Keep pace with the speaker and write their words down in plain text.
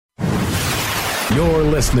You're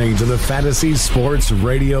listening to the Fantasy Sports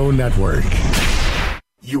Radio Network.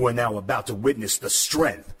 You are now about to witness the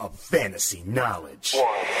strength of fantasy knowledge.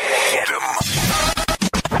 Get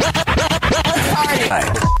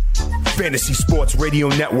 'em. Fantasy Sports Radio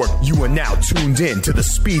Network, you are now tuned in to the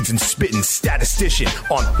Speeds and Spittin' Statistician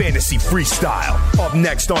on Fantasy Freestyle. Up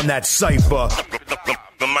next on that cipher,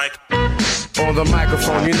 The mic. On the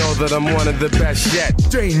microphone, you know that I'm one of the best yet.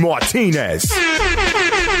 Dane Martinez.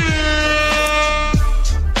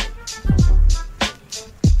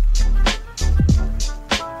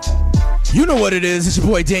 You know what it is. It's your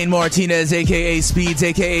boy Dane Martinez, a.k.a. Speeds,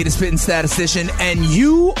 a.k.a. the Spittin' Statistician, and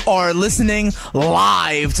you are listening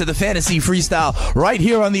live to the Fantasy Freestyle right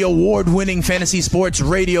here on the award-winning Fantasy Sports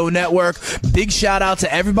Radio Network. Big shout-out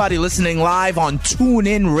to everybody listening live on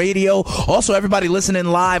TuneIn Radio. Also, everybody listening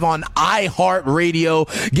live on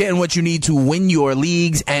iHeartRadio, getting what you need to win your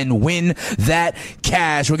leagues and win that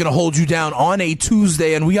cash. We're going to hold you down on a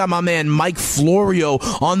Tuesday, and we got my man Mike Florio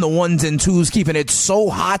on the ones and twos, keeping it so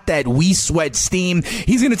hot that we sweat steam.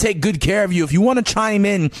 He's going to take good care of you. If you want to chime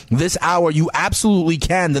in this hour, you absolutely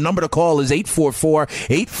can. The number to call is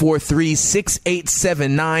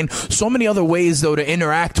 844-843-6879. So many other ways, though, to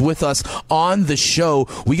interact with us on the show.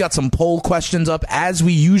 We got some poll questions up, as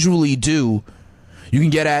we usually do. You can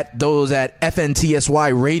get at those at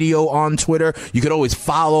FNTSY Radio on Twitter. You could always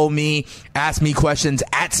follow me, ask me questions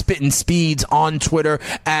at Spittin' Speeds on Twitter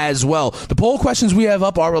as well. The poll questions we have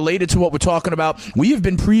up are related to what we're talking about. We have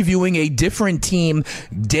been previewing a different team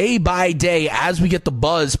day by day as we get the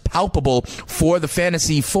buzz palpable for the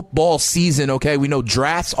fantasy football season. Okay, we know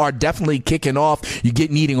drafts are definitely kicking off. You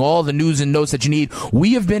get needing all the news and notes that you need.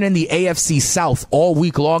 We have been in the AFC South all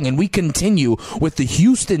week long, and we continue with the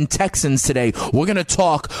Houston Texans today. We're going to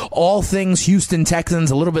talk all things Houston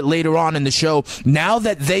Texans a little bit later on in the show. Now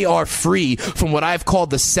that they are free from what I've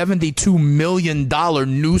called the $72 million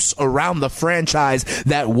noose around the franchise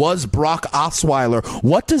that was Brock Osweiler,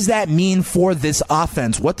 what does that mean for this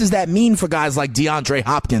offense? What does that mean for guys like DeAndre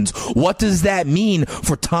Hopkins? What does that mean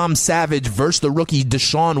for Tom Savage versus the rookie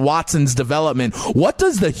Deshaun Watson's development? What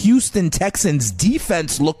does the Houston Texans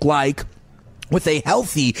defense look like with a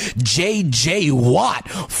healthy J.J. Watt,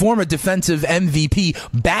 former defensive MVP,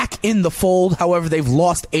 back in the fold? However, they've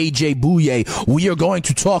lost A.J. Bouye. We are going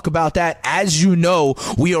to talk about that. As you know,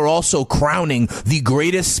 we are also crowning the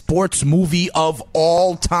greatest sports movie of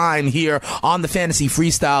all time here on the Fantasy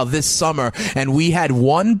Freestyle this summer. And we had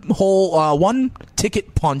one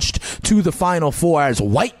ticket punched to the Final Four as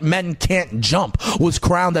White Men Can't Jump was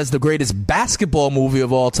crowned as the greatest basketball movie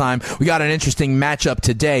of all time. We got an interesting matchup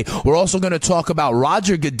today. We're also going to talk about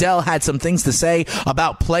Roger Goodell had some things to say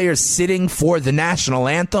about players sitting for the national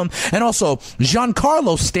anthem. And also,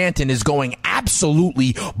 Giancarlo Stanton is going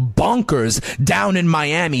absolutely bonkers down in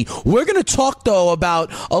Miami. We're going to talk, though,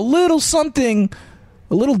 about a little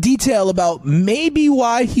detail about maybe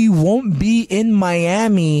why he won't be in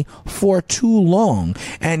Miami for too long.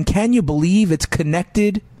 And can you believe it's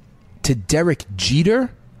connected to Derek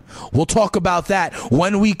Jeter? We'll talk about that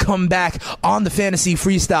when we come back on the Fantasy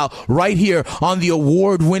Freestyle right here on the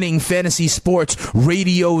award-winning Fantasy Sports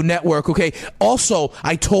Radio Network. Okay, also,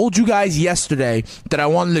 I told you guys yesterday that I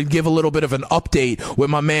wanted to give a little bit of an update with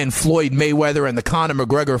my man Floyd Mayweather and the Conor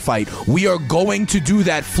McGregor fight. We are going to do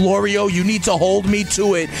that. Florio, you need to hold me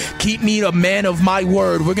to it. Keep me a man of my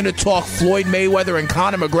word. We're going to talk Floyd Mayweather and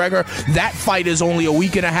Conor McGregor. That fight is only a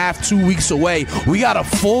week and a half, 2 weeks away. We got a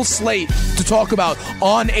full slate to talk about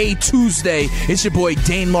on a Tuesday. It's your boy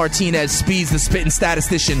Dane Martinez, Speeds, the Spittin'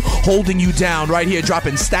 Statistician, holding you down right here,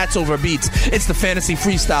 dropping stats over beats. It's the Fantasy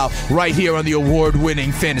Freestyle right here on the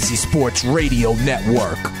award-winning Fantasy Sports Radio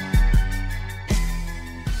Network.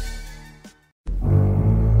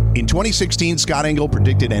 In 2016, Scott Engel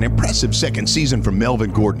predicted an impressive second season from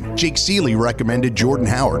Melvin Gordon. Jake Seeley recommended Jordan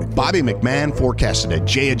Howard. Bobby McMahon forecasted a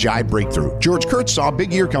Jay Ajayi breakthrough. George Kurtz saw a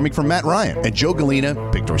big year coming from Matt Ryan. And Joe Galena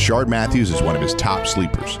picked Rashard Matthews as one of his top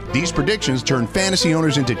sleepers. These predictions turned fantasy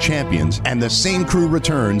owners into champions, and the same crew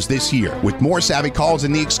returns this year with more savvy calls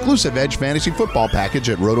in the exclusive Edge Fantasy Football package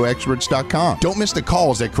at RotoExperts.com. Don't miss the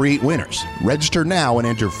calls that create winners. Register now and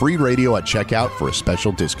enter free radio at checkout for a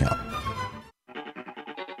special discount.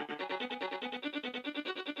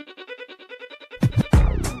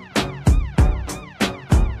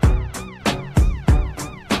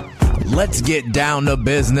 Let's get down to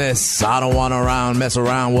business. I don't want to mess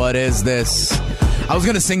around. What is this? I was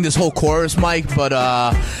going to sing this whole chorus, Mike, but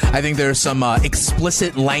I think there's some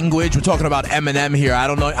explicit language. We're talking about Eminem here. I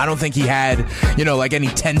don't know. I don't think he had, like any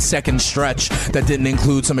 10-second stretch that didn't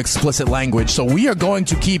include some explicit language. So we are going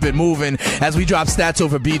to keep it moving as we drop stats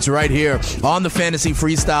over beats right here on the Fantasy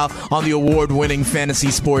Freestyle on the award-winning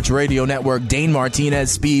Fantasy Sports Radio Network. Dane Martinez,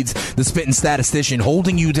 Speeds, the spitting statistician,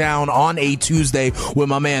 holding you down on a Tuesday with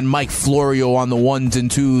my man Mike Florio on the ones and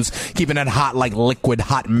twos, keeping it hot like liquid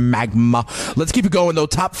hot magma. Let's keep it going, though.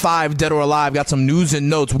 Top 5, dead or alive. Got some news and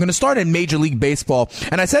notes. We're going to start in Major League Baseball.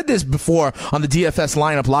 And I said this before on the DFS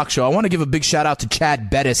Lineup Lock Show. I want to give a big shout out to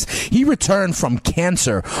Chad Bettis. He returned from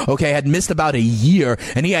cancer, had missed about a year,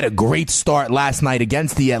 and he had a great start last night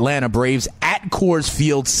against the Atlanta Braves at Coors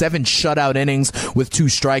Field. 7 shutout innings with 2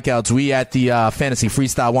 strikeouts. We at the Fantasy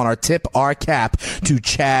Freestyle want our tip, our cap to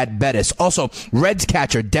Chad Bettis. Also, Reds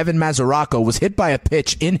catcher Devin Mazzaraco was hit by a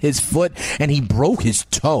pitch in his foot, and he broke his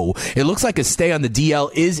toe. It looks like a stay on the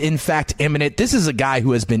DL is in fact imminent. This is a guy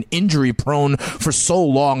who has been injury prone for so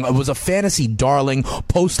long. It was a fantasy darling,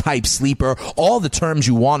 post-hype sleeper, all the terms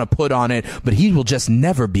you want to put on it, but he will just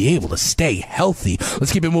never be able to stay healthy.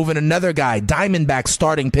 Let's keep it moving. Another guy, Diamondback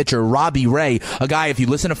starting pitcher Robbie Ray, a guy, if you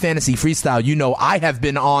listen to Fantasy Freestyle, I have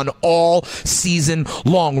been on all season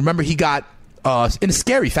long. Remember, he got in a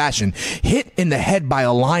scary fashion, hit in the head by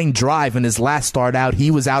a line drive in his last start out.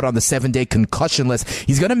 He was out on the 7-day concussion list.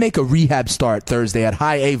 He's going to make a rehab start Thursday at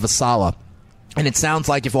High A Vasala. And it sounds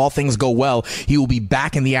like if all things go well, he will be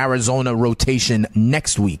back in the Arizona rotation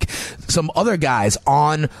next week. Some other guys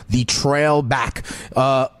on the trail back.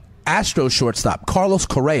 Astros shortstop Carlos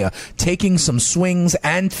Correa taking some swings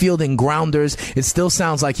and fielding grounders. It still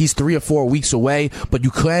sounds like he's 3 or 4 weeks away, but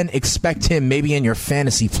you can expect him maybe in your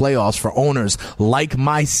fantasy playoffs for owners like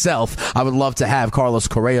myself. I would love to have Carlos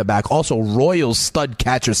Correa back. Also, Royals stud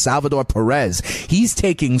catcher Salvador Perez. He's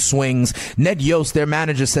taking swings. Ned Yost, their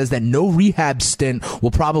manager, says that no rehab stint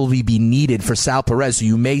will probably be needed for Sal Perez, so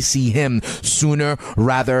you may see him sooner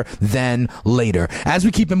rather than later. As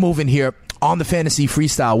we keep it moving here on the Fantasy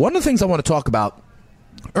Freestyle, one of the things I want to talk about,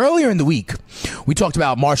 earlier in the week, we talked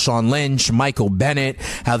about Marshawn Lynch, Michael Bennett,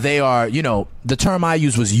 how they are, the term I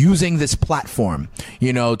used was using this platform,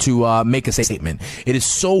 to make a statement. It is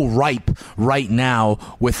so ripe right now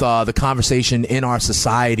with the conversation in our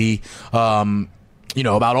society,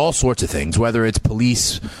 about all sorts of things, whether it's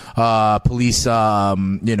police,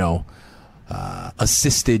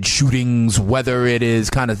 assisted shootings, whether it is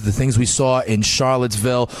kind of the things we saw in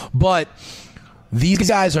Charlottesville. But these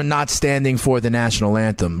guys are not standing for the national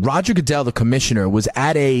anthem. Roger Goodell, the commissioner, was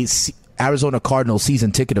at a Arizona Cardinals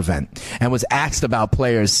season ticket event and was asked about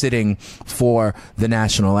players sitting for the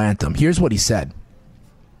national anthem. Here's what he said.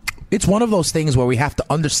 It's one of those things where we have to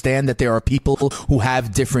understand that there are people who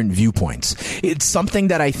have different viewpoints. It's something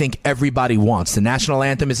that I think everybody wants. The national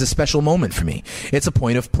anthem is a special moment for me. It's a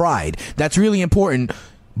point of pride. That's really important.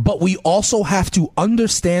 But we also have to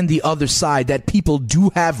understand the other side, that people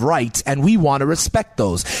do have rights and we want to respect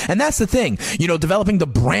those. And that's the thing, developing the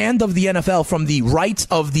brand of the NFL from the rights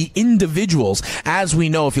of the individuals. As we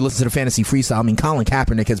know, if you listen to the Fantasy Freestyle, Colin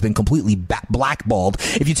Kaepernick has been completely blackballed.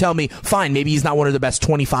 If you tell me, fine, maybe he's not one of the best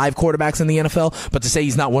 25 quarterbacks in the NFL, but to say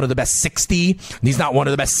he's not one of the best 60, he's not one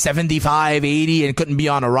of the best 75, 80, and couldn't be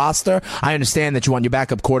on a roster, I understand that you want your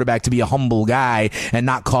backup quarterback to be a humble guy and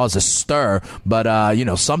not cause a stir. But,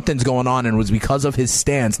 something's going on, and it was because of his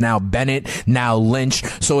stance. Now Bennett, now Lynch.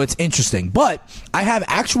 So it's interesting. But I have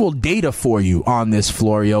actual data for you on this,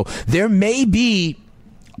 Florio. There may be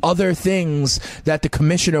other things that the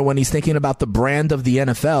commissioner, when he's thinking about the brand of the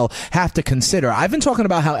NFL, have to consider. I've been talking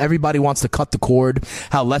about how everybody wants to cut the cord,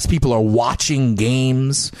 how less people are watching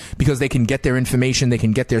games because they can get their information, they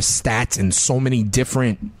can get their stats in so many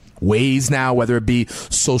different ways now, whether it be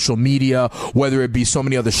social media, whether it be so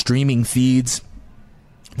many other streaming feeds.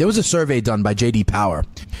 There was a survey done by J.D. Power,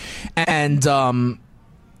 and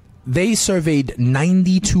they surveyed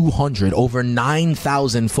 9,200, over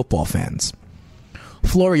 9,000 football fans.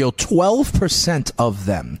 Florio, 12% of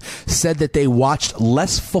them said that they watched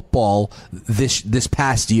less football this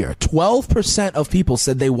past year. 12% of people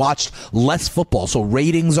said they watched less football. So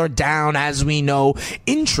ratings are down, as we know.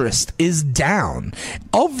 Interest is down.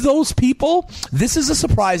 Of those people, this is a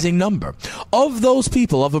surprising number. Of those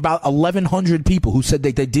people, of about 1,100 people who said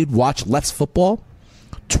that they did watch less football,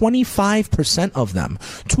 25% of them,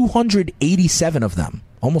 287 of them,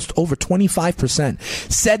 almost over 25%,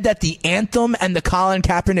 said that the anthem and the Colin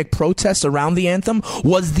Kaepernick protests around the anthem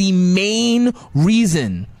was the main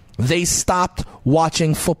reason they stopped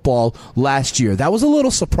watching football last year. That was a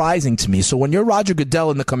little surprising to me. So when you're Roger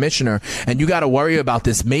Goodell and the commissioner and you got to worry about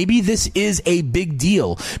this, maybe this is a big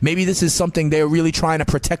deal. Maybe this is something they're really trying to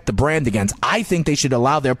protect the brand against. I think they should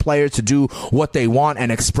allow their players to do what they want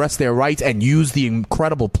and express their rights and use the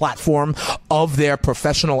incredible platform of their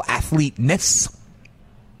professional athleteness.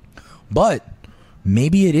 But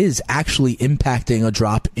maybe it is actually impacting a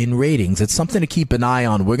drop in ratings. It's something to keep an eye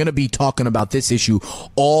on. We're going to be talking about this issue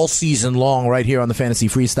all season long right here on the Fantasy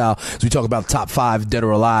Freestyle as we talk about the top 5 dead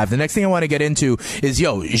or alive. The next thing I want to get into is,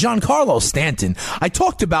 Giancarlo Stanton. I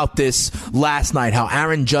talked about this last night, how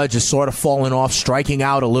Aaron Judge is sort of falling off, striking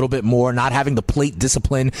out a little bit more, not having the plate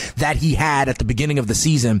discipline that he had at the beginning of the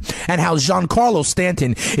season, and how Giancarlo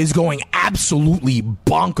Stanton is going absolutely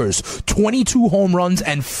bonkers. 22 home runs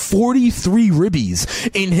and 43 ribbies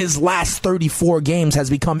in his last 34 games has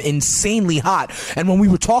become insanely hot. And when we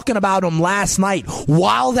were talking about him last night,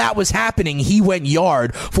 while that was happening, he went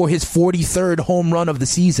yard for his 43rd home run of the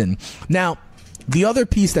season. Now, the other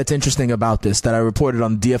piece that's interesting about this that I reported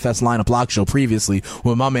on the DFS Lineup Lock Show previously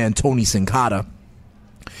with my man Tony Sincata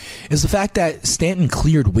is the fact that Stanton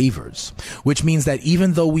cleared waivers, which means that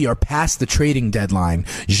even though we are past the trading deadline,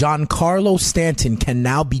 Giancarlo Stanton can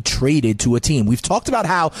now be traded to a team. We've talked about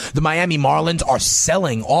how the Miami Marlins are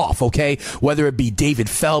selling off, okay? Whether it be David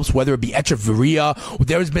Phelps, whether it be Echeverria,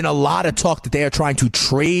 there's been a lot of talk that they are trying to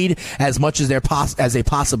trade as much as they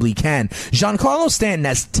possibly can. Giancarlo Stanton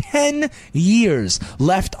has 10 years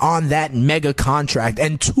left on that mega contract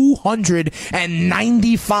and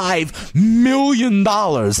 $295 million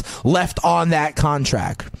left on that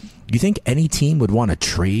contract. You think any team would want to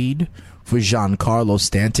trade for Giancarlo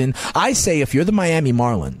Stanton? I say if you're the Miami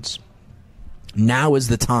Marlins, now is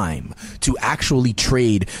the time to actually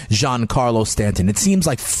trade Giancarlo Stanton. It seems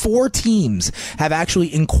like 4 teams have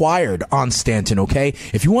actually inquired on Stanton, okay?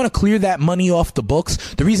 If you want to clear that money off the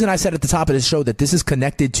books, the reason I said at the top of this show that this is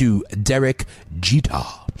connected to Derek Jeter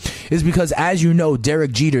is because, as you know,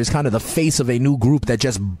 Derek Jeter is kind of the face of a new group that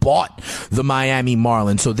just bought the Miami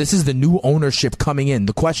Marlins. So this is the new ownership coming in.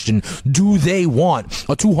 The question, do they want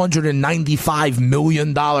a $295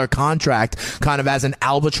 million contract kind of as an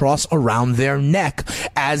albatross around their neck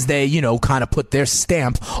as they, kind of put their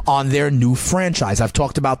stamp on their new franchise? I've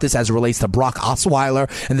talked about this as it relates to Brock Osweiler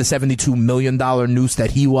and the $72 million noose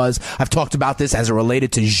that he was. I've talked about this as it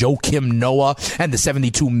related to Joakim Noah and the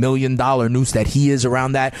 $72 million noose that he is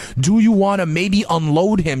around that. Do you want to maybe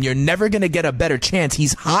unload him? You're never going to get a better chance.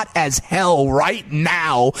 He's hot as hell right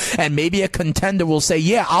now, and maybe a contender will say,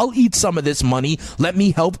 yeah, I'll eat some of this money. Let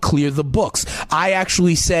me help clear the books. I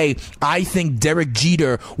actually say I think Derek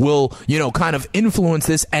Jeter will, kind of influence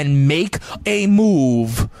this and make a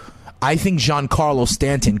move. I think Giancarlo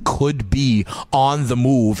Stanton could be on the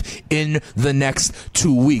move in the next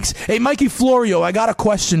 2 weeks. Hey, Mikey Florio, I got a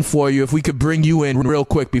question for you if we could bring you in real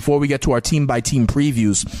quick before we get to our team-by-team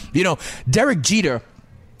previews. Derek Jeter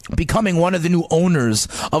becoming one of the new owners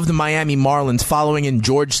of the Miami Marlins, following in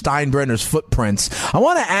George Steinbrenner's footprints. I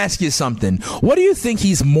want to ask you something. What do you think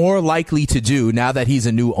he's more likely to do now that he's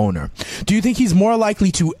a new owner? Do you think he's more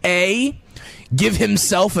likely to, A, give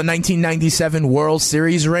himself a 1997 World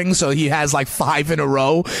Series ring, so he has like 5 in a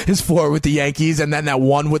row, his 4 with the Yankees, and then that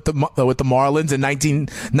 1 with the Marlins in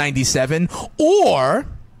 1997? Or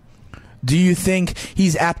do you think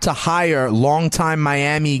he's apt to hire longtime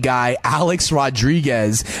Miami guy Alex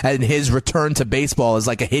Rodriguez and his return to baseball as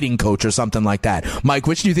like a hitting coach or something like that? Mike,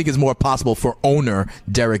 which do you think is more possible for owner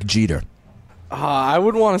Derek Jeter? I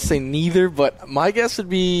would want to say neither, but my guess would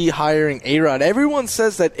be hiring A-Rod. Everyone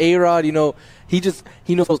says that A-Rod, he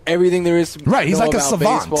knows everything there is to right, he's know like about a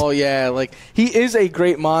savant. Baseball. Yeah, like he is a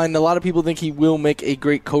great mind. A lot of people think he will make a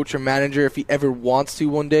great coach or manager if he ever wants to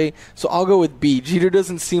one day. So I'll go with B. Jeter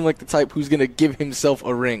doesn't seem like the type who's going to give himself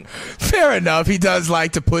a ring. Fair enough. He does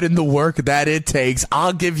like to put in the work that it takes.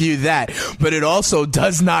 I'll give you that. But it also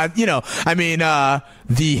does not,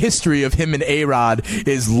 the history of him and A-Rod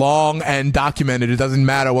is long and documented. It doesn't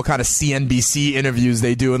matter what kind of CNBC interviews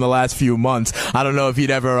they do in the last few months. I don't know if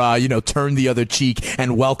he'd ever, turn the other cheek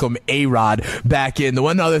and welcome A-Rod back in. The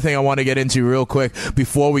one other thing I want to get into real quick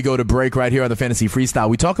before we go to break right here on the Fantasy Freestyle,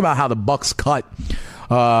 we talk about how the Bucks cut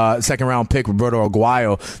second-round pick Roberto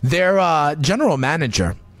Aguayo. Their general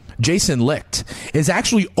manager, Jason Licht, is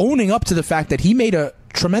actually owning up to the fact that he made a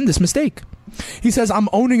tremendous mistake. He says, I'm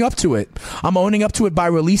owning up to it. I'm owning up to it by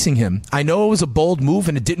releasing him. I know it was a bold move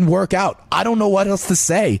and it didn't work out. I don't know what else to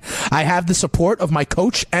say. I have the support of my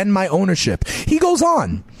coach and my ownership. He goes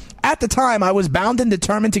on. At the time, I was bound and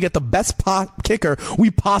determined to get the best kicker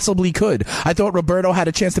we possibly could. I thought Roberto had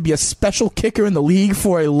a chance to be a special kicker in the league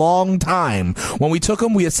for a long time. When we took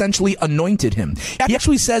him, we essentially anointed him. He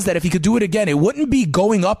actually says that if he could do it again, it wouldn't be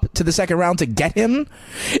going up to the second round to get him.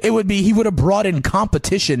 It would be he would have brought in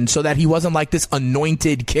competition so that he wasn't like this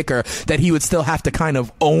anointed kicker that he would still have to kind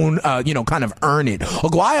of own, kind of earn it.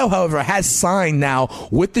 Aguayo, however, has signed now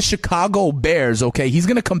with the Chicago Bears, okay? He's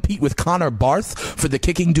going to compete with Connor Barth for the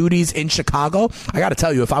kicking duties in Chicago. I got to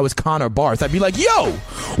tell you, if I was Connor Barth, I'd be like, yo,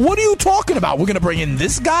 what are you talking about? We're going to bring in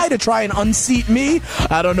this guy to try and unseat me?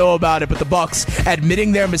 I don't know about it, but the Bucs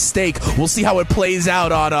admitting their mistake. We'll see how it plays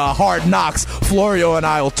out on Hard Knocks. Florio and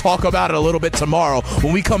I will talk about it a little bit tomorrow.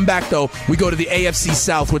 When we come back, though, we go to the AFC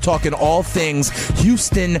South. We're talking all things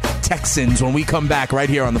Houston Texans when we come back right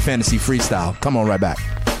here on the Fantasy Freestyle. Come on right back.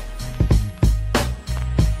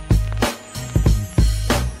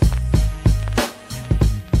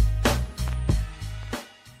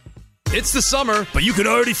 It's the summer, but you can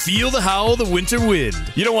already feel the howl of the winter wind.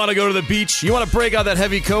 You don't want to go to the beach. You want to break out that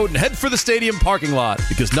heavy coat and head for the stadium parking lot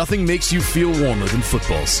because nothing makes you feel warmer than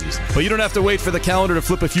football season. But you don't have to wait for the calendar to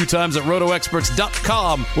flip a few times at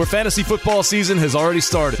RotoExperts.com, where fantasy football season has already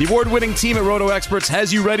started. The award-winning team at RotoExperts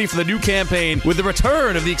has you ready for the new campaign with the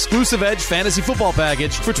return of the exclusive Edge Fantasy Football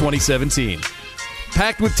Package for 2017.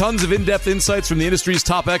 Packed with tons of in-depth insights from the industry's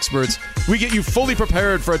top experts, we get you fully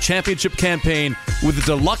prepared for a championship campaign with a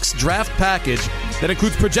deluxe draft package that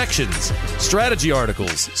includes projections, strategy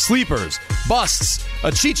articles, sleepers, busts,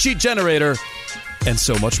 a cheat sheet generator, and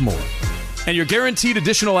so much more. And you're guaranteed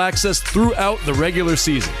additional access throughout the regular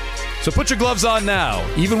season. So put your gloves on now,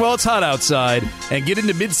 even while it's hot outside, and get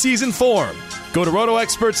into mid-season form. Go to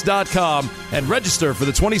RotoExperts.com and register for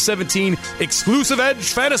the 2017 exclusive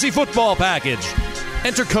Edge Fantasy Football Package.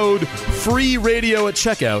 Enter code FREERADIO at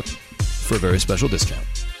checkout for a very special discount.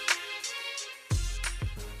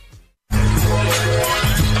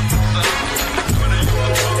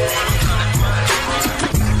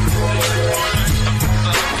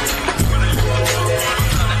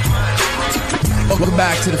 Welcome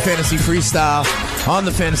back to the Fantasy Freestyle on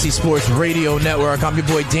the Fantasy Sports Radio Network. I'm your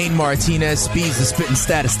boy Dane Martinez, Speeds the Spitting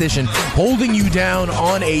Statistician, holding you down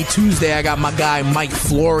on a Tuesday. I got my guy Mike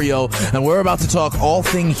Florio, and we're about to talk all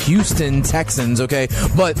thing Houston Texans, okay?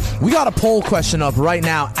 But we got a poll question up right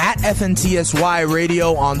now at FNTSY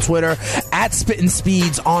Radio on Twitter, at Spittin'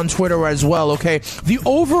 Speeds on Twitter as well, okay? The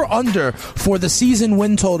over-under for the season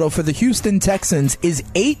win total for the Houston Texans is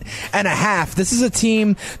 8.5. This is a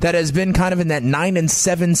team that has been kind of in that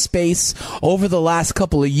 9-7 space over the last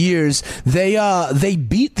couple of years. They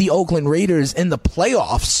beat the Oakland Raiders in the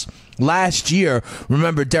playoffs last year.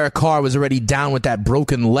 Remember, Derek Carr was already down with that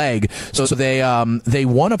broken leg, so they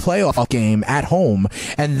won a playoff game at home,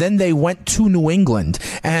 and then they went to New England.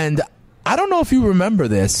 And I don't know if you remember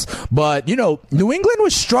this, but, New England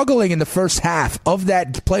was struggling in the first half of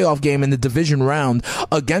that playoff game in the division round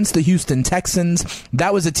against the Houston Texans.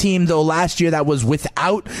 That was a team, though, last year that was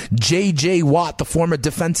without J.J. Watt, the former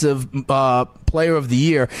defensive player of the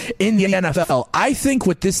year in the NFL. I think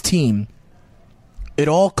with this team, it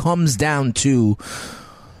all comes down to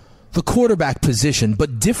the quarterback position,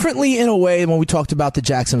 but differently in a way when we talked about the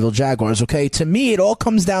Jacksonville Jaguars, okay? To me, it all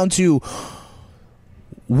comes down to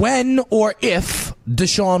when or if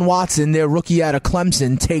Deshaun Watson, their rookie out of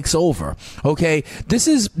Clemson, takes over. Okay, this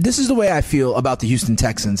is the way I feel about the Houston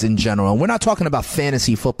Texans in general. And we're not talking about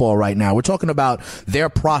fantasy football right now. We're talking about their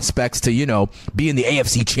prospects to, be in the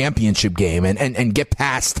AFC Championship game and get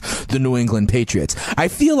past the New England Patriots. I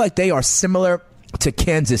feel like they are similar to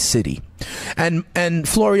Kansas City. And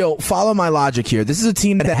Florio, follow my logic here. This is a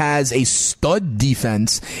team that has a stud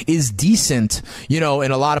defense, is decent, in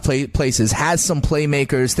a lot of places, has some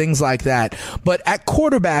playmakers, things like that. But at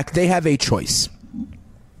quarterback, they have a choice.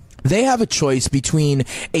 They have a choice between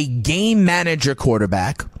a game manager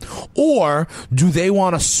quarterback, or do they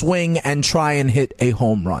want to swing and try and hit a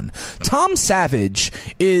home run? Tom Savage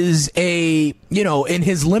is in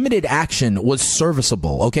his limited action was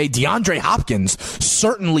serviceable. Okay. DeAndre Hopkins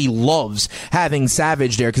certainly loves having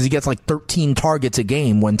Savage there because he gets like 13 targets a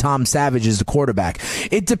game when Tom Savage is the quarterback.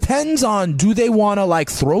 It depends on, do they want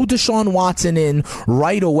to throw Deshaun Watson in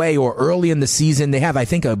right away or early in the season? They have, I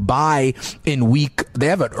think, a bye in they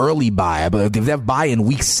have an early bye, but they have bye in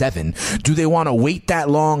week 7. Do they want to wait that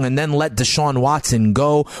long and then let Deshaun Watson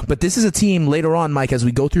go. But this is a team later on, Mike, as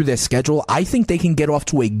we go through their schedule, I think they can get off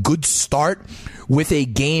to a good start with a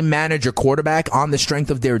game manager quarterback on the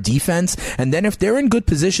strength of their defense. And then if they're in good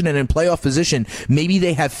position and in playoff position, maybe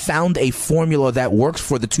they have found a formula that works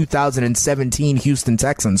for the 2017 Houston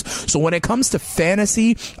Texans. So when it comes to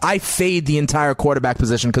fantasy, I fade the entire quarterback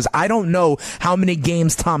position because I don't know how many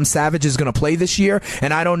games Tom Savage is going to play this year,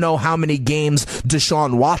 and I don't know how many games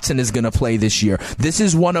Deshaun Watson is going to play this year. This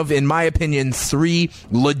is one of, in my opinion, 3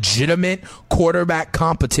 legitimate quarterback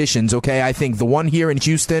competitions, okay? I think the one here in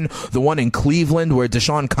Houston, the one in Cleveland, where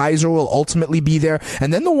Deshaun Kaiser will ultimately be there,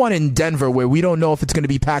 and then the one in Denver where we don't know if it's going to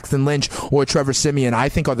be Paxton Lynch or Trevor Siemian, I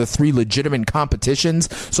think are the 3 legitimate competitions.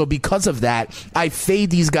 So because of that, I fade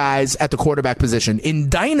these guys at the quarterback position. In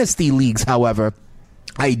dynasty leagues, however,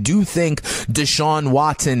 I do think Deshaun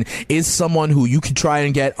Watson is someone who you can try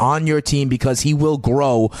and get on your team because he will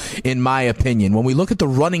grow, in my opinion. When we look at the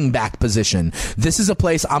running back position, this is a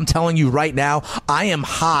place I'm telling you right now, I am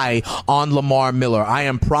high on Lamar Miller. I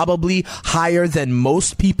am probably higher than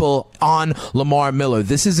most people on Lamar Miller.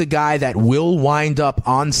 This is a guy that will wind up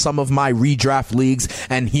on some of my redraft leagues,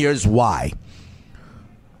 and here's why.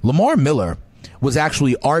 Lamar Miller was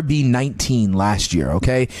actually RB19 last year,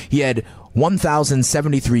 okay? He had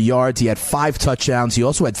 1,073 yards. He had 5 touchdowns. He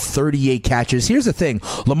also had 38 catches. Here's the thing.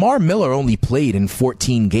 Lamar Miller only played in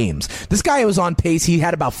 14 games. This guy was on pace. He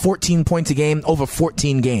had about 14 points a game over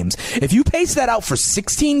 14 games. If you pace that out for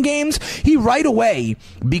 16 games, he right away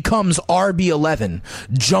becomes RB11,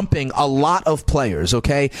 jumping a lot of players,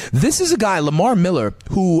 okay? This is a guy, Lamar Miller,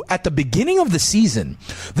 who at the beginning of the season,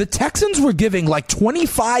 the Texans were giving like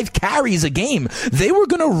 25 carries a game. They were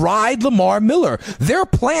going to ride Lamar Miller. Their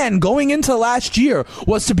plan going into last year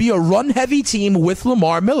was to be a run-heavy team with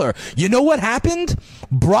Lamar Miller. You know what happened?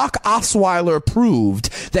 Brock Osweiler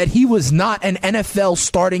proved that he was not an NFL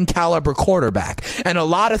starting caliber quarterback, and a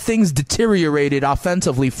lot of things deteriorated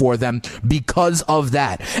offensively for them because of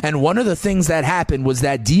that. And one of the things that happened was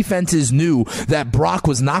that defenses knew that Brock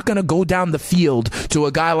was not going to go down the field to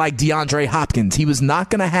a guy like DeAndre Hopkins. He was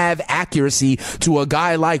not going to have accuracy to a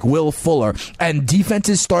guy like Will Fuller, and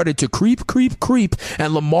defenses started to creep,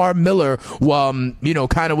 and Lamar Miller,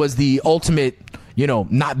 kind of was the ultimate,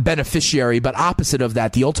 not beneficiary, but opposite of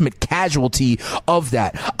that, the ultimate casualty of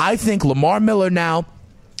that. I think Lamar Miller now,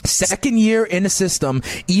 second year in a system,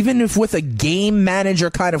 even if with a game manager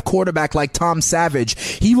kind of quarterback like Tom Savage,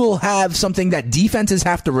 he will have something that defenses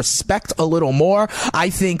have to respect a little more. I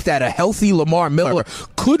think that a healthy Lamar Miller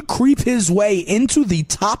could creep his way into the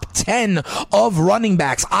top 10 of running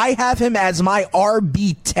backs. I have him as my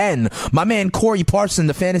RB10. My man Corey Parson,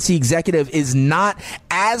 the fantasy executive, is not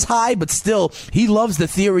as high, but still, he loves the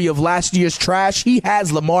theory of last year's trash. He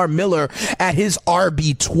has Lamar Miller at his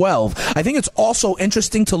RB12. I think it's also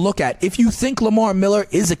interesting to look at. If you think Lamar Miller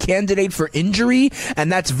is a candidate for injury,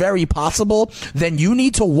 and that's very possible, then you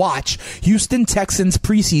need to watch Houston Texans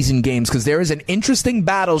preseason games, because there is an interesting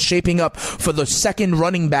battle shaping up for the second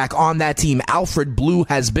running back on that team. Alfred Blue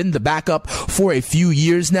has been the backup for a few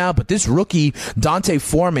years now, but this rookie, Dante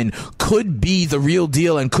Foreman, could be the real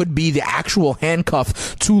deal and could be the actual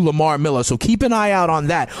handcuff to Lamar Miller. So keep an eye out on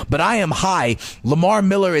that. But I am high. Lamar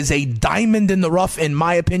Miller is a diamond in the rough, in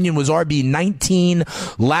my opinion, was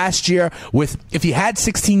RB19 last year. If he had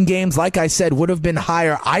 16 games, like I said, would have been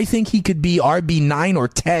higher. I think he could be RB9 or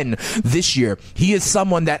 10 this year. He is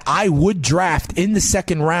someone that I would draft in the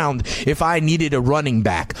second round if I needed a running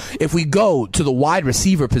back. If we go to the wide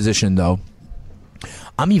receiver position, though,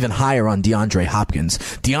 I'm even higher on DeAndre Hopkins.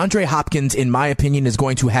 DeAndre Hopkins, in my opinion, is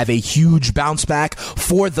going to have a huge bounce back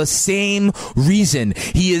for the same reason.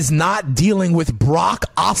 He is not dealing with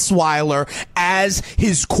Brock Osweiler as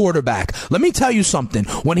his quarterback. Let me tell you something.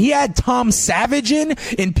 When he had Tom Savage in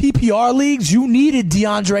PPR leagues, you needed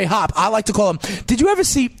DeAndre Hop. I like to call him. Did you ever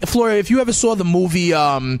see, Floria, if you ever saw the movie, it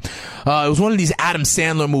was one of these Adam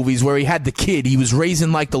Sandler movies where he had the kid. He was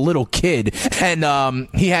raising like the little kid. And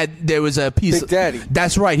there was a piece. Big Daddy.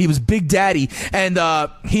 That's right. He was Big Daddy. And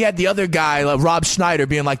he had the other guy, Rob Schneider,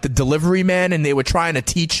 being like the delivery man, and they were trying to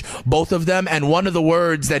teach both of them. And one of the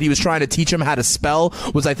words that he was trying to teach him how to spell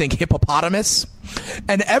was, I think, hippopotamus.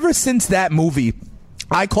 And ever since that movie,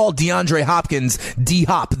 I call DeAndre Hopkins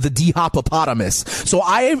D-Hop, the D-Hoppopotamus. So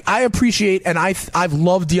I appreciate, and I've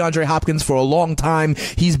loved DeAndre Hopkins for a long time.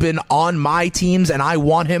 He's been on my teams, and I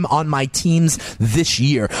want him on my teams this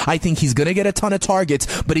year. I think he's going to get a ton of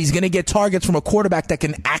targets, but he's going to get targets from a quarterback that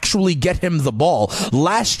can actually get him the ball.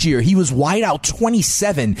 Last year, he was wide out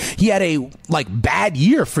 27. He had a bad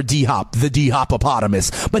year for D-Hop, the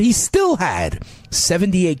D-Hoppopotamus, but he still had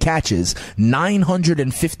 78 catches,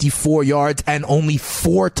 954 yards, and only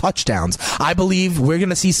 4 touchdowns. I believe we're going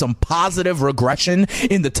to see some positive regression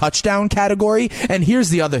in the touchdown category. And here's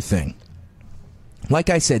the other thing.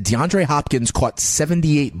 Like I said, DeAndre Hopkins caught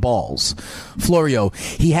 78 balls. Florio,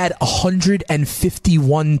 he had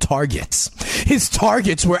 151 targets. His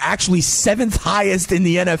targets were actually 7th highest in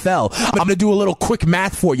the NFL. I'm going to do a little quick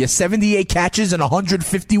math for you. 78 catches and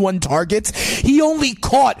 151 targets. He only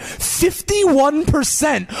caught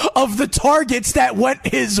 51% of the targets that went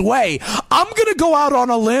his way. I'm going to go out on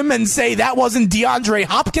a limb and say that wasn't DeAndre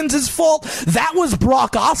Hopkins' fault. That was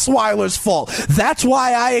Brock Osweiler's fault. That's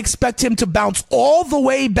why I expect him to bounce all the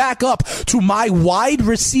way back up to my wide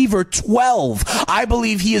receiver 12. I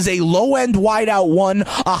believe he is a low-end wideout 1, a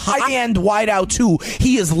high-end wideout 2.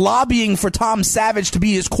 He is lobbying for Tom Savage to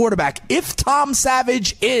be his quarterback. If Tom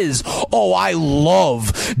Savage is, I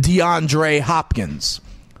love DeAndre Hopkins.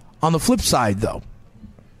 On the flip side, though,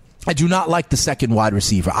 I do not like the second wide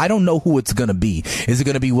receiver. I don't know who it's going to be. Is it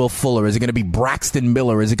going to be Will Fuller? Is it going to be Braxton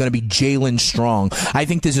Miller? Is it going to be Jalen Strong? I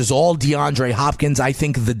think this is all DeAndre Hopkins. I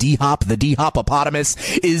think the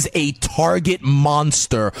D-Hop-opotamus is a target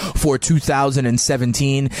monster for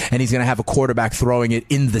 2017, and he's going to have a quarterback throwing it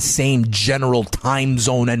in the same general time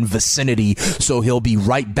zone and vicinity, so he'll be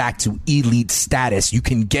right back to elite status. You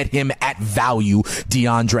can get him at value,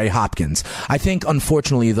 DeAndre Hopkins. I think,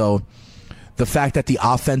 unfortunately, though, the fact that the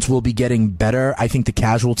offense will be getting better, I think the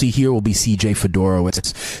casualty here will be C.J.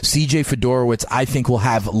 Fedorowicz. C.J. Fedorowicz, I think, will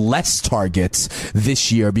have less targets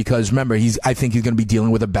this year because, remember, I think he's going to be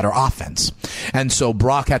dealing with a better offense. And so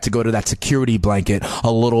Brock had to go to that security blanket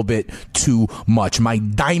a little bit too much. My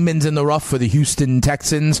diamonds in the rough for the Houston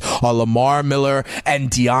Texans are Lamar Miller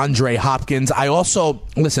and DeAndre Hopkins. I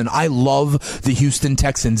love the Houston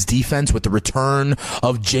Texans defense with the return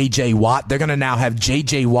of J.J. Watt. They're going to now have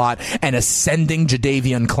J.J. Watt and ascending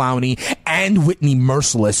Jadeveon Clowney and Whitney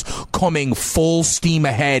Merciless coming full steam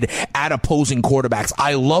ahead at opposing quarterbacks.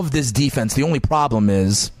 I love this defense. The only problem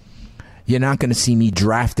is you're not going to see me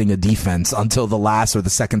drafting a defense until the last or the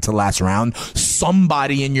second to last round.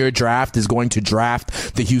 Somebody in your draft is going to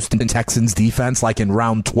draft the Houston Texans defense like in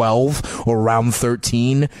round 12 or round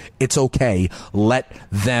 13. It's okay. Let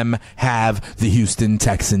them have the Houston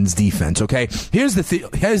Texans defense, okay? Here's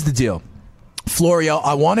the deal. Florio,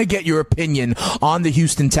 I want to get your opinion on the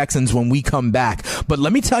Houston Texans when we come back. But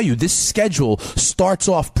let me tell you, this schedule starts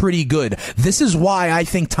off pretty good. This is why I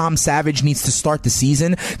think Tom Savage needs to start the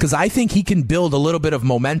season, because I think he can build a little bit of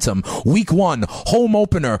momentum. Week 1, home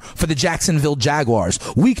opener for the Jacksonville Jaguars.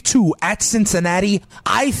 Week 2, at Cincinnati.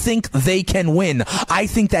 I think they can win. I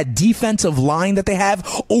think that defensive line that they have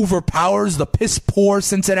overpowers the piss-poor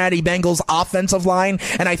Cincinnati Bengals offensive line,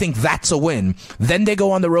 and I think that's a win. Then they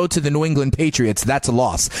go on the road to the New England Patriots. That's a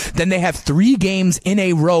loss. Then they have 3 games in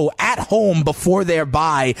a row at home before their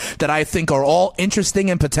bye that I think are all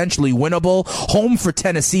interesting and potentially winnable. Home for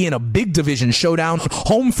Tennessee in a big division showdown.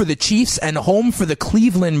 Home for the Chiefs and home for the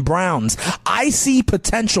Cleveland Browns. I see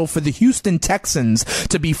potential for the Houston Texans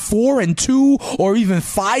to be 4-2 or even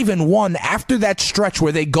 5-1 after that stretch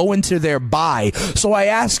where they go into their bye. So I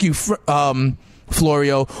ask you,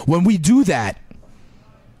 Florio, when we do that,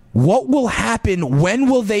 what will happen? When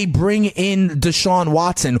will they bring in Deshaun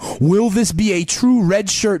Watson? Will this be a true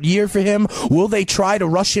redshirt year for him? Will they try to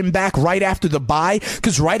rush him back right after the bye?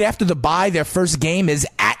 Because right after the bye, their first game is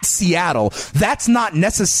at Seattle. That's not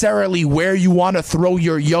necessarily where you want to throw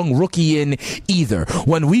your young rookie in either.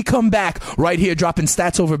 When we come back right here, dropping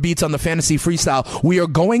stats over beats on the Fantasy Freestyle, we are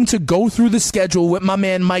going to go through the schedule with my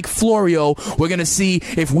man Mike Florio. We're going to see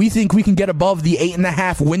if we think we can get above the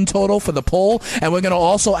 8.5 win total for the poll, and we're going to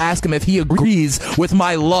also ask him if he agrees with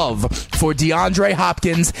my love for DeAndre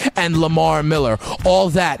Hopkins and Lamar Miller. All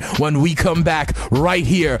that when we come back right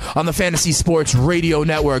here on the Fantasy Sports Radio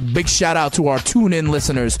Network. Big shout out to our tune-in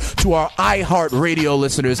listeners, to our iHeart Radio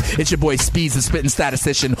listeners. It's your boy Speeds, the Spittin'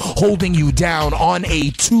 Statistician, holding you down on a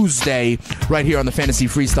Tuesday right here on the Fantasy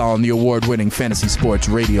Freestyle on the award-winning Fantasy Sports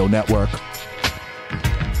Radio Network.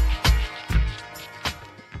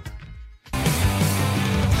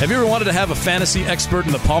 Have you ever wanted to have a fantasy expert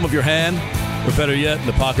in the palm of your hand? Or better yet, in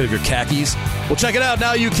the pocket of your khakis? Well, check it out.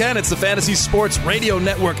 Now you can. It's the Fantasy Sports Radio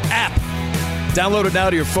Network app. Download it now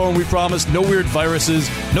to your phone, we promise. No weird viruses,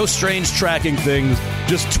 no strange tracking things.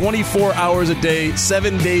 Just 24 hours a day,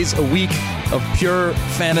 7 days a week of pure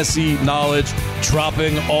fantasy knowledge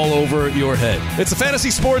dropping all over your head. It's the Fantasy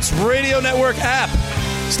Sports Radio Network app.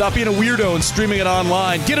 Stop being a weirdo and streaming it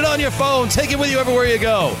online. Get it on your phone. Take it with you everywhere you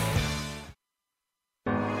go.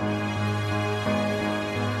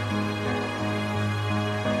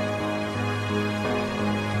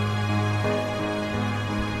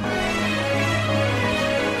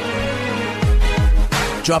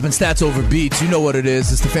 Dropping stats over beats. You know what it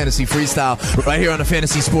is. It's the Fantasy Freestyle right here on the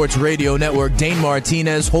Fantasy Sports Radio Network. Dane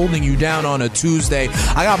Martinez holding you down on a Tuesday.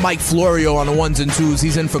 I got Mike Florio on the ones and twos.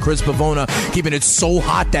 He's in for Chris Pavona, keeping it so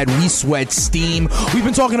hot that we sweat steam. We've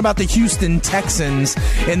been talking about the Houston Texans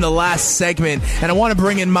in the last segment, and I want to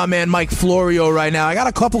bring in my man Mike Florio right now. I got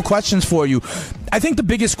a couple questions for you. I think the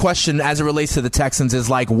biggest question as it relates to the Texans is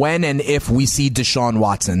like when and if we see Deshaun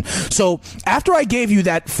Watson. So after I gave you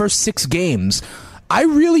that first 6 games, I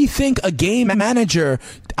really think a game manager,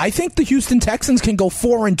 I think the Houston Texans can go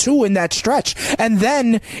 4-2 in that stretch. And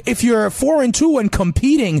then if you're 4-2 and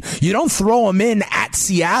competing, you don't throw them in at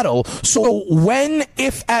Seattle. So when,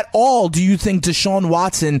 if at all, do you think Deshaun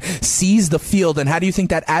Watson sees the field, and how do you think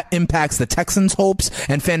that impacts the Texans' hopes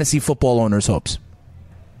and fantasy football owners' hopes?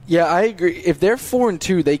 Yeah, I agree. If they're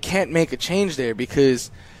 4-2, they can't make a change there because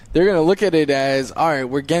they're going to look at it as, all right,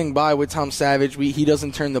 we're getting by with Tom Savage. He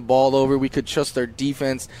doesn't turn the ball over. We could trust our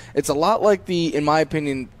defense. It's a lot like the, in my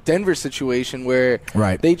opinion, Denver situation where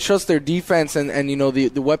they trust their defense and you know,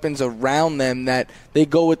 the weapons around them, that they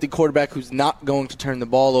go with the quarterback who's not going to turn the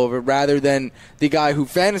ball over rather than the guy who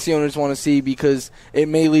fantasy owners want to see because it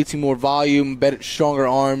may lead to more volume, better, stronger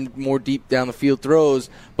arm, more deep down the field throws,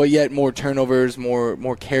 but yet more turnovers,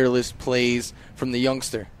 more careless plays from the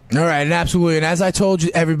youngster. All right, and absolutely. And as I told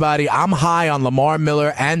you, everybody, I'm high on Lamar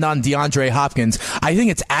Miller and on DeAndre Hopkins. I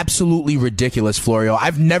think it's absolutely ridiculous, Florio.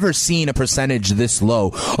 I've never seen a percentage this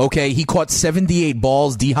low. Okay, he caught 78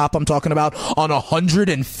 balls, D-Hop I'm talking about, on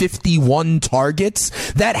 151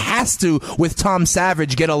 targets. That has to, with Tom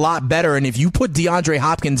Savage, get a lot better. And if you put DeAndre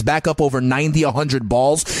Hopkins back up over 90, 100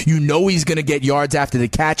 balls, you know he's going to get yards after the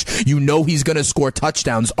catch. You know he's going to score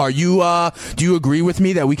touchdowns. Are you, do you agree with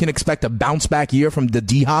me that we can expect a bounce back year from the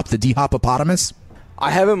D-Hop? The D-Hopopotamus? I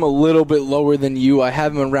have him a little bit lower than you. I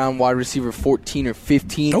have him around wide receiver 14 or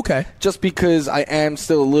 15. Okay. Just because I am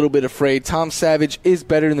still a little bit afraid. Tom Savage is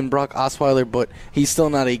better than Brock Osweiler, but he's still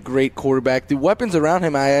not a great quarterback. The weapons around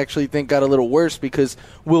him I actually think got a little worse because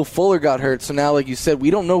Will Fuller got hurt. So now, like you said, we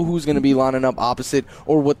don't know who's going to be lining up opposite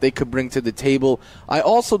or what they could bring to the table. I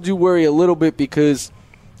also do worry a little bit because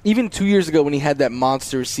even 2 years ago when he had that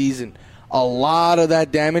monster season, a lot of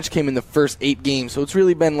that damage came in the first 8 games. So it's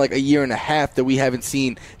really been like a year and a half that we haven't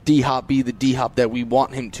seen D-Hop be the D-Hop that we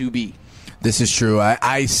want him to be. This is true.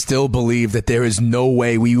 I still believe that there is no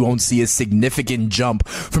way we won't see a significant jump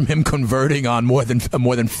from him converting on more than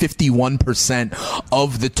 51%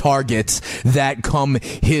 of the targets that come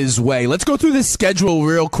his way. Let's go through this schedule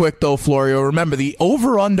real quick, though, Florio. Remember, the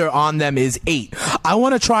over-under on them is 8. I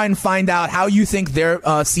want to try and find out how you think their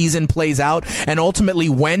season plays out and ultimately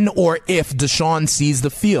when or if Deshaun sees the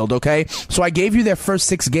field, okay? So I gave you their first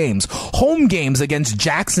 6 games. Home games against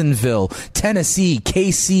Jacksonville, Tennessee,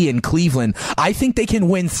 KC, and Cleveland. I think they can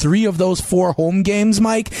win 3 of those 4 home games,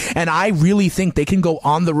 Mike, and I really think they can go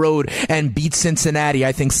on the road and beat Cincinnati.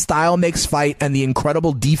 I think style makes fight, and the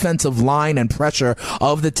incredible defensive line and pressure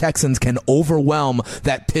of the Texans can overwhelm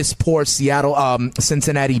that piss-poor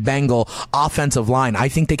Cincinnati Bengal offensive line. I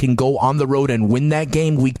think they can go on the road and win that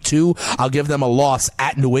game week 2. I'll give them a loss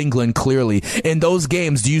at New England, clearly. In those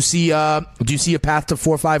games, do you see a path to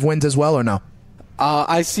 4 or 5 wins as well, or no?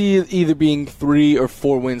 I see it either being 3 or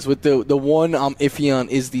 4 wins. With the one I'm iffy on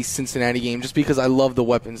is the Cincinnati game, just because I love the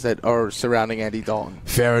weapons that are surrounding Andy Dalton.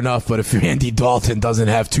 Fair enough, but if Andy Dalton doesn't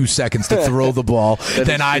have 2 seconds to throw the ball,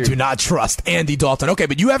 then I do not trust Andy Dalton. Okay,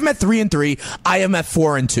 but you have him at 3-3. I am at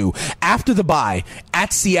 4-2. After the bye,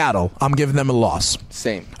 at Seattle, I'm giving them a loss.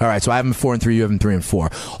 Same. All right, so I have him 4-3. You have him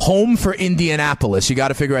 3-4. Home for Indianapolis. You got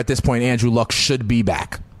to figure at this point Andrew Luck should be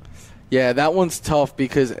back. Yeah, that one's tough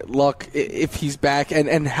because Luck, if he's back,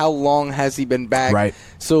 and how long has he been back? Right.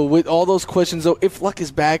 So with all those questions, though, if Luck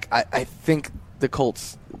is back, I think the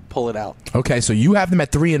Colts pull it out. Okay, so you have them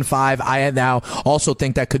at 3-5. I now also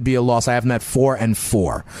think that could be a loss. I have them at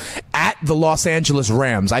 4-4. At the Los Angeles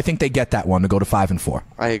Rams, I think they get that one to go to 5-4.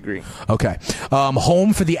 I agree. Okay.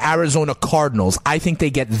 Home for the Arizona Cardinals. I think they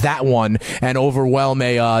get that one and overwhelm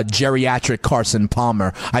a geriatric Carson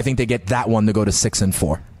Palmer. I think they get that one to go to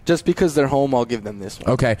 6-4. Just because they're home, I'll give them this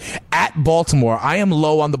one. Okay. At Baltimore, I am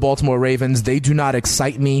low on the Baltimore Ravens. They do not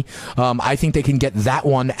excite me. I think they can get that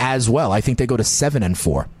one as well. I think they go to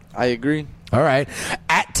 7-4. I agree. All right.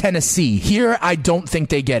 At Tennessee, here I don't think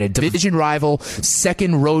they get it. Division rival,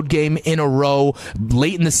 second road game in a row,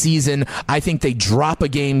 late in the season. I think they drop a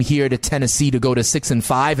game here to Tennessee to go to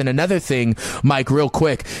 6-5. And another thing, Mike, real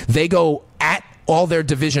quick, they go at all their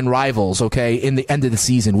division rivals, okay, in the end of the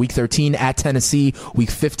season. Week 13 at Tennessee, Week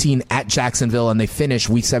 15 at Jacksonville, and they finish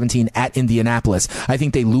Week 17 at Indianapolis. I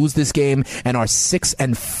think they lose this game and are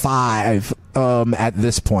 6-5 at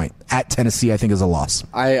this point. at Tennessee, I think, is a loss.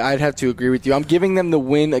 I'd have to agree with you. I'm giving them the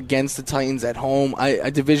win against the Titans at home.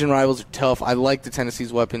 Division rivals are tough. I like the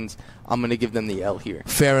Tennessee's weapons. I'm going to give them the L here.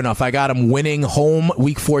 Fair enough. I got them winning home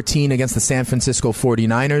Week 14 against the San Francisco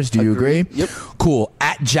 49ers. Do you agree? Yep. Cool.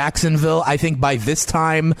 At Jacksonville, I think by this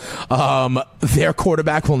time, their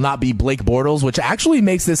quarterback will not be Blake Bortles, which actually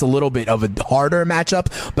makes this a little bit of a harder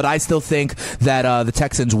matchup, but I still think that the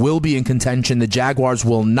Texans will be in contention. The Jaguars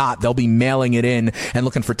will not. They'll be mailing it in and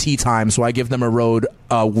looking for tea time, so I give them a road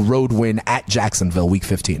win at Jacksonville Week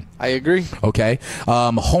 15. I agree. Okay.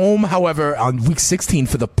 Home, however, on Week 16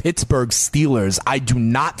 for the Pittsburgh Steelers, I do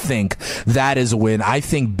not think that is a win. I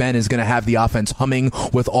think Ben is going to have the offense humming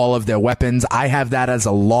with all of their weapons. I have that as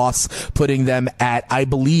a loss, putting them at, I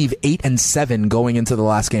believe, 8-7 going into the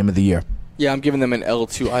last game of the year. Yeah, I'm giving them an L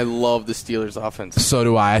too. I love the Steelers offense. So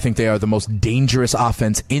do I. I think they are the most dangerous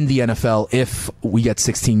offense in the NFL if we get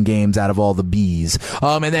 16 games out of all the Bs.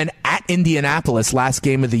 And then at Indianapolis, last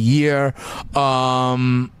game of the year,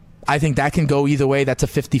 I think that can go either way. That's a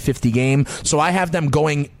 50-50 game. So I have them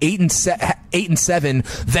going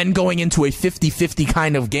 8-7, then going into a 50-50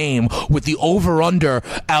 kind of game with the over-under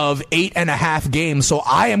of 8.5 games. So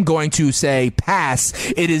I am going to say pass.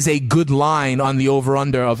 It is a good line on the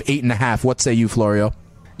over-under of 8.5. What say you, Florio?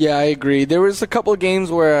 Yeah, I agree. There was a couple of games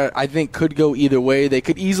where I think could go either way. They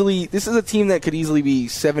could easily. This is a team that could easily be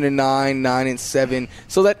 7-9, 9-7.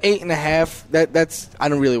 So that 8.5, that's I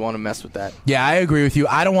don't really want to mess with that. Yeah, I agree with you.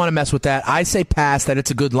 I don't want to mess with that. I say pass. That it's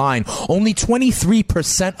a good line. Only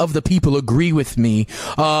 23% of the people agree with me.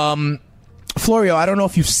 Florio, I don't know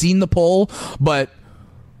if you've seen the poll, but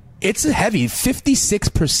it's heavy.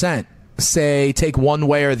 56% say take one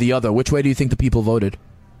way or the other. Which way do you think the people voted?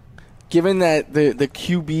 Given that the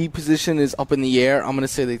QB position is up in the air, I'm going to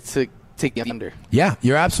say they take the under. Yeah,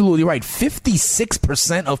 you're absolutely right.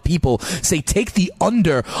 56% of people say take the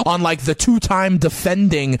under on like the two-time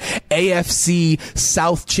defending AFC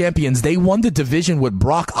South champions. They won the division with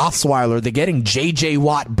Brock Osweiler. They're getting J.J.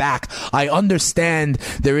 Watt back. I understand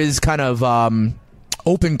there is kind of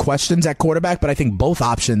open questions at quarterback, but I think both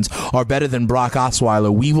options are better than Brock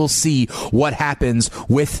Osweiler. We will see what happens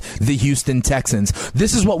with the Houston Texans.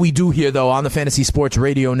 This is what we do here, though, on the Fantasy Sports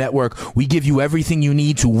Radio Network. We give you everything you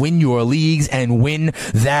need to win your leagues and win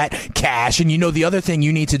that cash. And you know, the other thing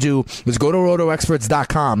you need to do is go to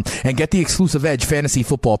RotoExperts.com and get the exclusive Edge Fantasy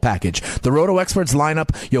Football Package. The Roto Experts lineup,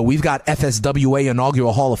 we've got FSWA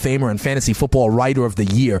inaugural Hall of Famer and Fantasy Football Writer of the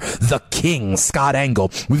Year, the King, Scott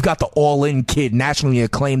Engel. We've got the All-In Kid, nationally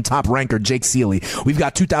acclaimed top ranker Jake Seeley. We've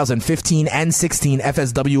got 2015 and 16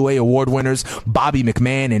 FSWA award winners Bobby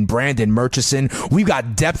McMahon and Brandon Murchison. We've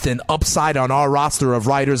got depth and upside on our roster of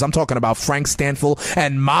writers. I'm talking about Frank Stanfill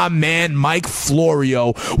and my man Mike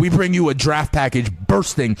Florio. We bring you a draft package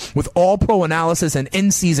bursting with all pro analysis and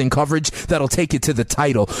in-season coverage that'll take you to the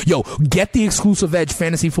title. Get the exclusive Edge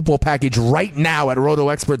Fantasy Football Package right now at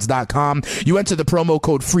RotoExperts.com. You enter the promo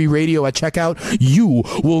code FREERADIO at checkout, you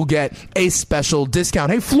will get a special discount.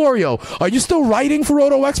 Hey, Florio, are you still writing for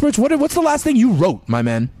Roto Experts? What's the last thing you wrote, my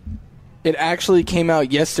man? It actually came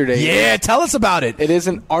out yesterday. Yeah, tell us about it. It is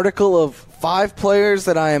an article of 5 players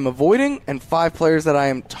that I am avoiding and 5 players that I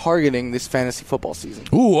am targeting this fantasy football season.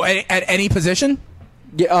 Ooh, at any position?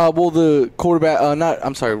 Yeah, the quarterback,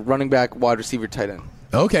 running back, wide receiver, tight end.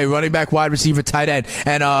 Okay, running back, wide receiver, tight end.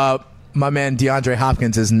 And my man DeAndre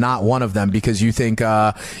Hopkins is not one of them because you think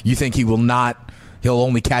he will not. He'll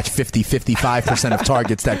only catch 55% of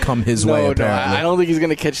targets that come his way, apparently. No, I don't think he's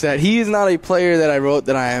going to catch that. He is not a player that I wrote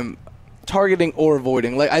that I am targeting or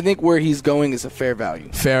avoiding. I think where he's going is a fair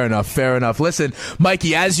value. Fair enough. Listen,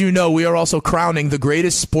 Mikey, as you know, we are also crowning the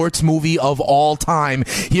greatest sports movie of all time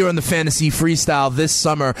here on the Fantasy Freestyle this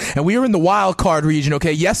summer, and we are in the wild card region,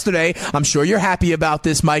 okay? Yesterday, I'm sure you're happy about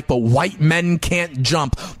this, Mike, but White Men Can't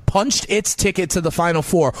Jump punched its ticket to the Final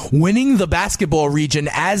Four, winning the basketball region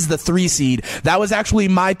as the 3 seed. That was actually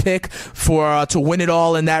my pick for to win it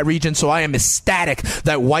all in that region, so I am ecstatic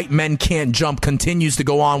that White Men Can't Jump continues to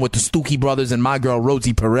go on with the Stuckey brothers and my girl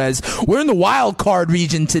Rosie Perez. We're in the wild card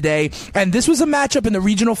region today, and this was a matchup in the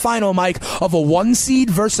regional final, Mike, of a 1 seed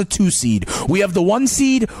versus a 2 seed. We have the 1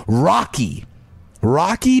 seed, Rocky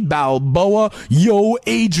Balboa,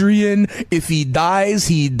 Adrian, if he dies,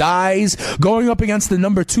 he dies, going up against the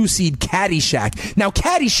number 2 seed, Caddyshack. Now,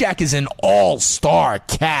 Caddyshack is an all-star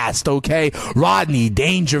cast, okay? Rodney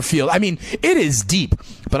Dangerfield. I mean, it is deep.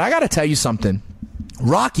 But I got to tell you something.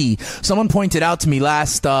 Rocky, someone pointed out to me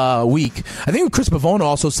last week, I think Chris Pavona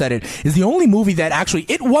also said it, is the only movie that actually,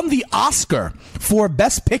 it won the Oscar for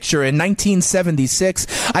Best Picture in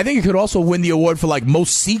 1976. I think it could also win the award for like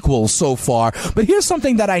most sequels so far. But here's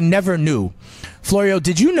something that I never knew. Florio,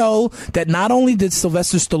 did you know that not only did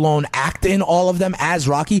Sylvester Stallone act in all of them as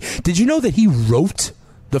Rocky, did you know that he wrote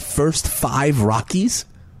the first 5 Rockies?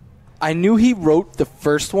 I knew he wrote the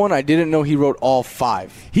first one. I didn't know he wrote all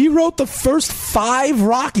 5. He wrote the first 5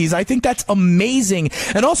 Rockies. I think that's amazing.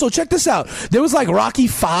 And also, check this out. There was like Rocky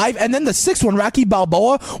 5, and then the 6th one, Rocky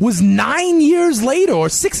Balboa, was 9 years later, or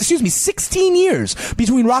 16 years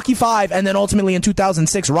between Rocky 5 and then ultimately in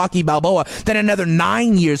 2006, Rocky Balboa. Then another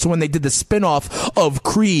 9 years when they did the spinoff of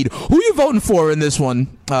Creed. Who are you voting for in this one,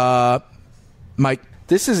 Mike?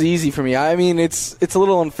 This is easy for me. I mean, it's a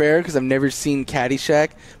little unfair because I've never seen Caddyshack,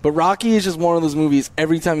 but Rocky is just one of those movies.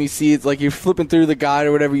 Every time you see it, like you're flipping through the guide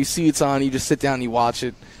or whatever, you see it's on, you just sit down and you watch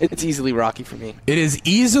it. It's easily Rocky for me. It is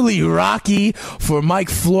easily Rocky for Mike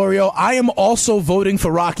Florio. I am also voting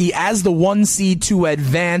for Rocky as the 1 seed to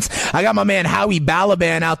advance. I got my man Howie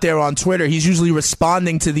Balaban out there on Twitter. He's usually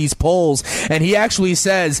responding to these polls, and he actually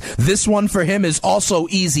says this one for him is also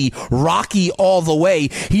easy, Rocky all the way.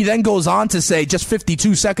 He then goes on to say, just 52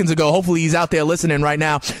 seconds ago, hopefully he's out there listening right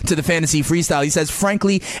now to the Fantasy Freestyle, he says,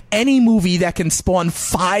 frankly, any movie that can spawn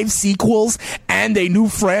 5 sequels and a new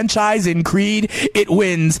franchise in Creed, it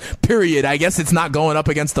wins, period. I guess it's not going up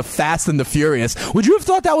against the Fast and the Furious. Would you have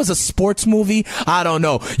thought that was a sports movie? I don't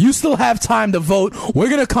know. You still have time to vote. We're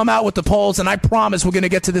going to come out with the polls, and I promise we're going to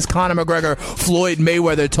get to this Conor McGregor, Floyd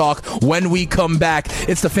Mayweather talk when we come back.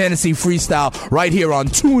 It's the Fantasy Freestyle right here on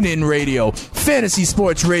TuneIn Radio, Fantasy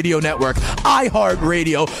Sports Radio Network, iHeartRadio,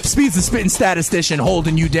 Speeds and Spitting Statistician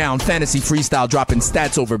holding you down. Fantasy Freestyle dropping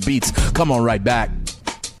stats over beats. Come on right back.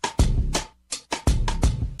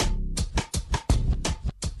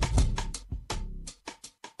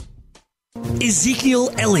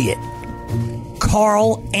 Ezekiel Elliott,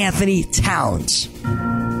 Carl Anthony Towns,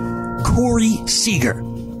 Corey Seager.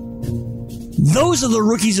 Those are the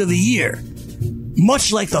rookies of the year,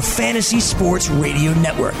 much like the Fantasy Sports Radio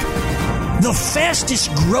Network. The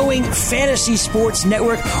fastest growing fantasy sports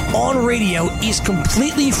network on radio is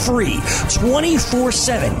completely free,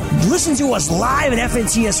 24/7. Listen to us live at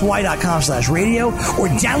fntsy.com/radio or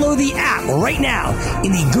download the app right now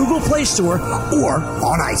in the Google Play Store or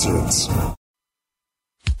on iTunes.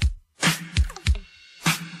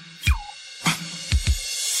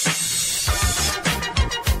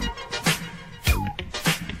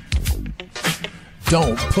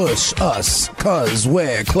 Don't push us, cause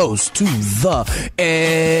we're close to the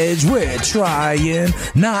edge. We're trying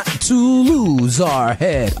not to lose our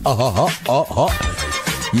head.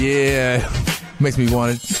 Yeah. Makes me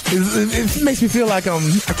want it. It makes me feel like I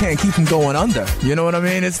can't keep from going under. You know what I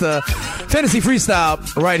mean? It's the Fantasy Freestyle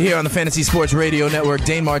right here on the Fantasy Sports Radio Network.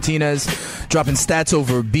 Dane Martinez dropping stats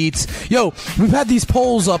over beats. Yo, we've had these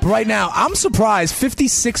polls up right now. I'm surprised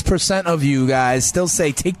 56% of you guys still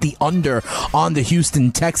say take the under on the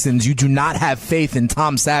Houston Texans. You do not have faith in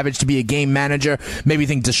Tom Savage to be a game manager. Maybe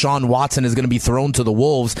think Deshaun Watson is going to be thrown to the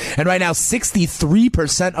Wolves. And right now,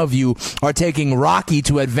 63% of you are taking Rocky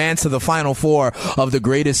to advance to the Final Four of the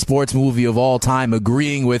greatest sports movie of all time,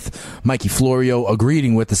 agreeing with Mikey Florio,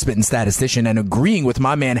 agreeing with the Spittin' Statistician, and agreeing with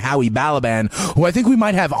my man Howie Balaban, who I think we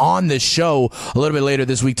might have on this show a little bit later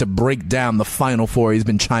this week to break down the Final Four. He's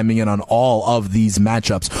been chiming in on all of these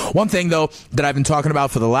matchups. One thing, though, that I've been talking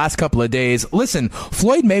about for the last couple of days, listen,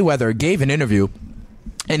 Floyd Mayweather gave an interview,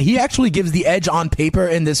 and he actually gives the edge on paper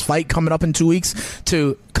in this fight coming up in 2 weeks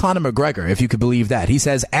to Conor McGregor, if you could believe that. He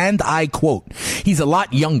says, and I quote, he's a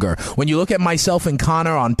lot younger. When you look at myself and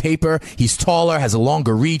Conor on paper, he's taller, has a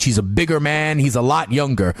longer reach, he's a bigger man, he's a lot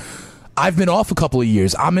younger. I've been off a couple of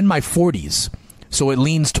years. I'm in my 40s. So it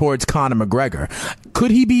leans towards Conor McGregor.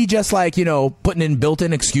 Could he be just like, putting in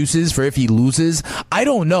built-in excuses for if he loses? I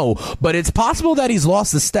don't know, but it's possible that he's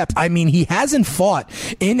lost a step. I mean, he hasn't fought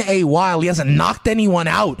in a while. He hasn't knocked anyone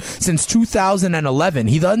out since 2011.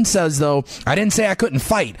 He then says, though, I didn't say I couldn't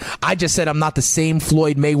fight. I just said I'm not the same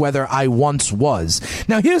Floyd Mayweather I once was.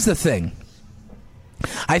 Now, here's the thing.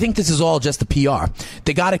 I think this is all just the PR.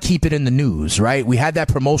 They got to keep it in the news, right? We had that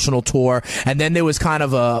promotional tour, and then there was kind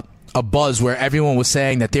of a buzz where everyone was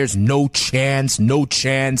saying that there's no chance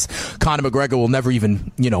Conor McGregor will never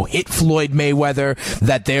even, hit Floyd Mayweather,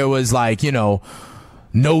 that there was like,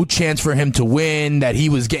 no chance for him to win, that he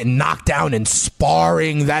was getting knocked down in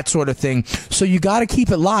sparring, that sort of thing. So you got to keep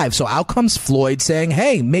it live. So out comes Floyd saying,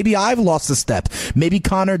 hey, maybe I've lost a step. Maybe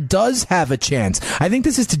Conor does have a chance. I think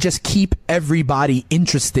this is to just keep everybody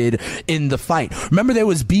interested in the fight. Remember there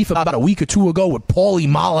was beef about a week or two ago with Paulie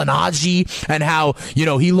Malignaggi and how,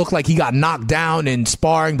 he looked like he got knocked down in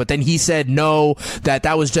sparring, but then he said no,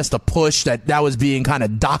 that was just a push, that was being kind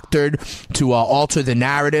of doctored to alter the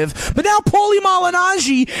narrative. But now Paulie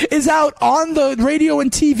Malignaggi is out on the radio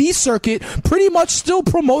and TV circuit pretty much still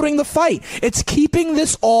promoting the fight. It's keeping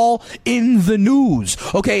this all in the news,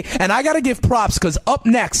 okay? And I gotta give props because up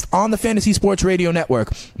next on the Fantasy Sports Radio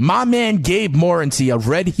Network, my man Gabe Morency of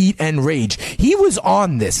Red Heat and Rage, he was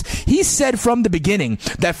on this. He said from the beginning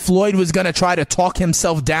that Floyd was gonna try to talk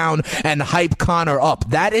himself down and hype Conor up.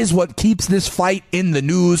 That is what keeps this fight in the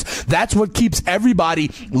news. That's what keeps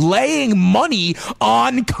everybody laying money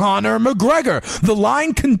on Conor McGregor. The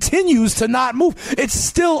line continues to not move. It's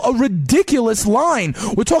still a ridiculous line.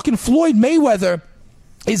 We're talking Floyd Mayweather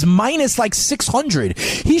is minus like 600.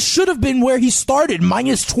 He should have been where he started,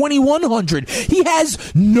 minus 2100. He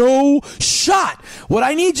has no shot. What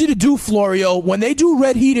I need you to do, Florio, when they do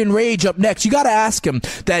Red Heat and Rage up next, you got to ask him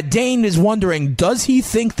that Dane is wondering, does he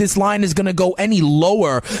think this line is going to go any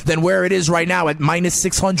lower than where it is right now at minus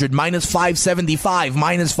 600, minus 575,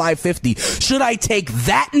 minus 550? Should I take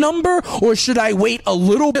that number or should I wait a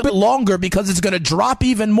little bit longer because it's going to drop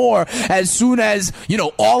even more as soon as,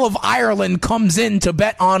 all of Ireland comes in to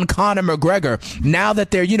bet on Conor McGregor, now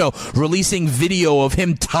that they're, releasing video of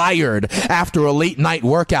him tired after a late night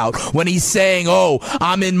workout, when he's saying, oh,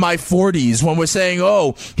 I'm in my 40s, when we're saying,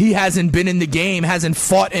 oh, he hasn't been in the game, hasn't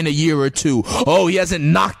fought in a year or two, oh, he hasn't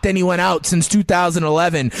knocked anyone out since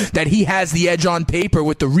 2011, that he has the edge on paper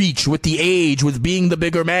with the reach, with the age, with being the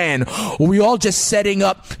bigger man. Are we all just setting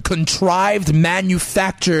up contrived,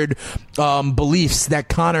 manufactured beliefs that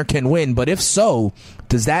Conor can win? But if so,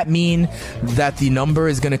 does that mean that the number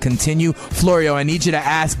is going to continue? Florio, I need you to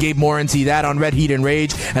ask Gabe Morency that on Red Heat and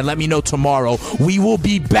Rage and let me know tomorrow. We will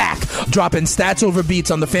be back dropping stats over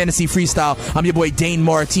beats on the Fantasy Freestyle. I'm your boy Dane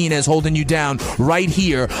Martinez holding you down right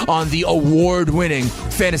here on the award-winning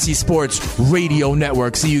Fantasy Sports Radio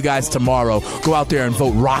Network. See you guys tomorrow. Go out there and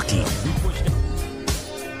vote Rocky.